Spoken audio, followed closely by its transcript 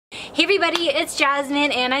Hey everybody, it's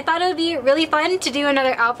Jasmine, and I thought it would be really fun to do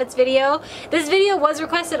another outfits video. This video was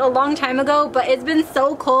requested a long time ago, but it's been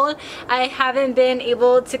so cold I haven't been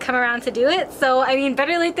able to come around to do it. So I mean,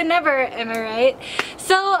 better late than never, am I right?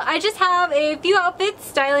 So I just have a few outfits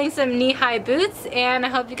styling some knee-high boots, and I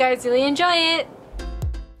hope you guys really enjoy it.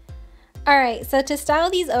 Alright, so to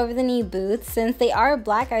style these over-the-knee boots, since they are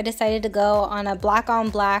black, I decided to go on a black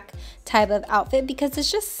on black type of outfit because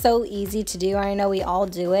it's just so easy to do. I know we all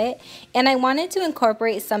do it. And I wanted to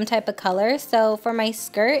incorporate some type of color. So for my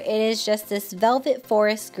skirt, it is just this velvet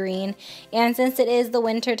forest green. And since it is the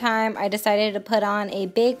winter time, I decided to put on a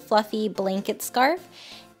big fluffy blanket scarf.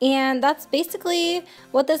 And that's basically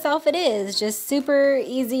what this outfit is, just super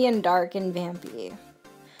easy and dark and vampy.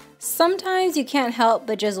 Sometimes you can't help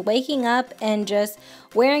but just waking up and just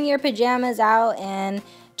wearing your pajamas out and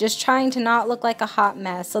just trying to not look like a hot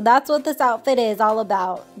mess. So that's what this outfit is all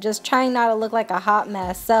about, just trying not to look like a hot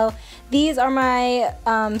mess. So these are my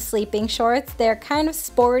sleeping shorts. They're kind of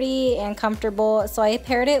sporty and comfortable, so I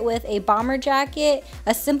paired it with a bomber jacket,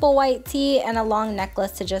 a simple white tee, and a long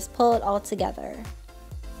necklace to just pull it all together.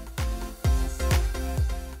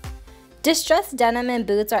 Distressed denim and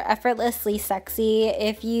boots are effortlessly sexy.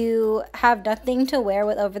 If you have nothing to wear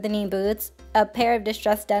with over-the-knee boots, a pair of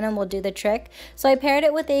distressed denim will do the trick. So I paired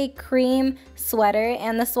it with a cream sweater,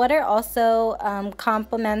 and the sweater also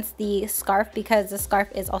complements the scarf because the scarf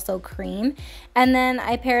is also cream. And then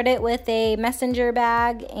I paired it with a messenger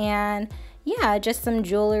bag and yeah, just some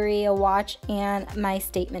jewelry, a watch, and my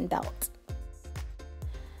statement belt.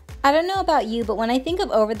 I don't know about you, but when I think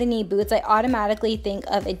of over-the-knee boots, I automatically think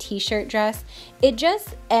of a t-shirt dress. It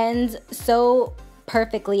just ends so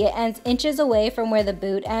perfectly. It ends inches away from where the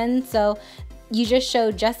boot ends, so you just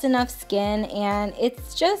show just enough skin, and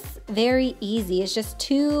it's just very easy. It's just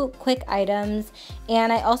two quick items,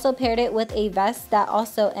 and I also paired it with a vest that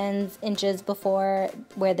also ends inches before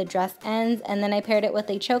where the dress ends, and then I paired it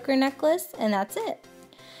with a choker necklace, and that's it.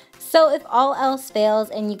 So if all else fails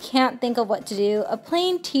and you can't think of what to do, a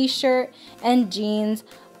plain t-shirt and jeans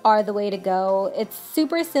are the way to go. It's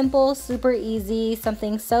super simple, super easy,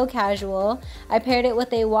 something so casual. I paired it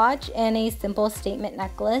with a watch and a simple statement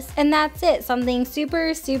necklace, and that's it. Something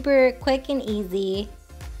super, super quick and easy.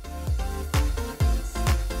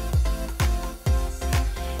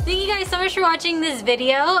 Thank you guys so much for watching this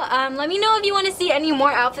video. Let me know if you want to see any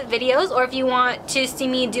more outfit videos, or if you want to see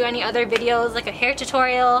me do any other videos like a hair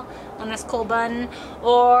tutorial on this cool bun,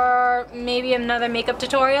 or maybe another makeup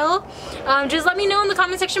tutorial. Just let me know in the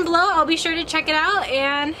comment section below. I'll be sure to check it out.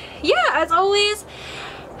 And yeah, as always,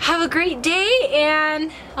 have a great day,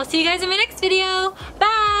 and I'll see you guys in my next video.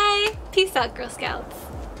 Bye! Peace out, Girl Scouts.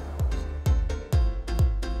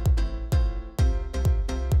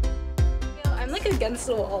 I'm like against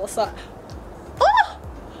the wall, so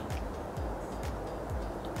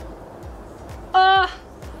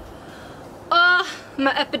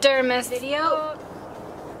my epidermis. Video.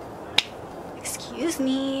 Excuse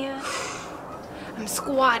me. I'm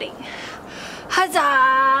squatting.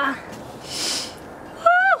 Huzzah!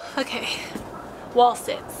 Woo! Okay. Wall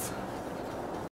sits.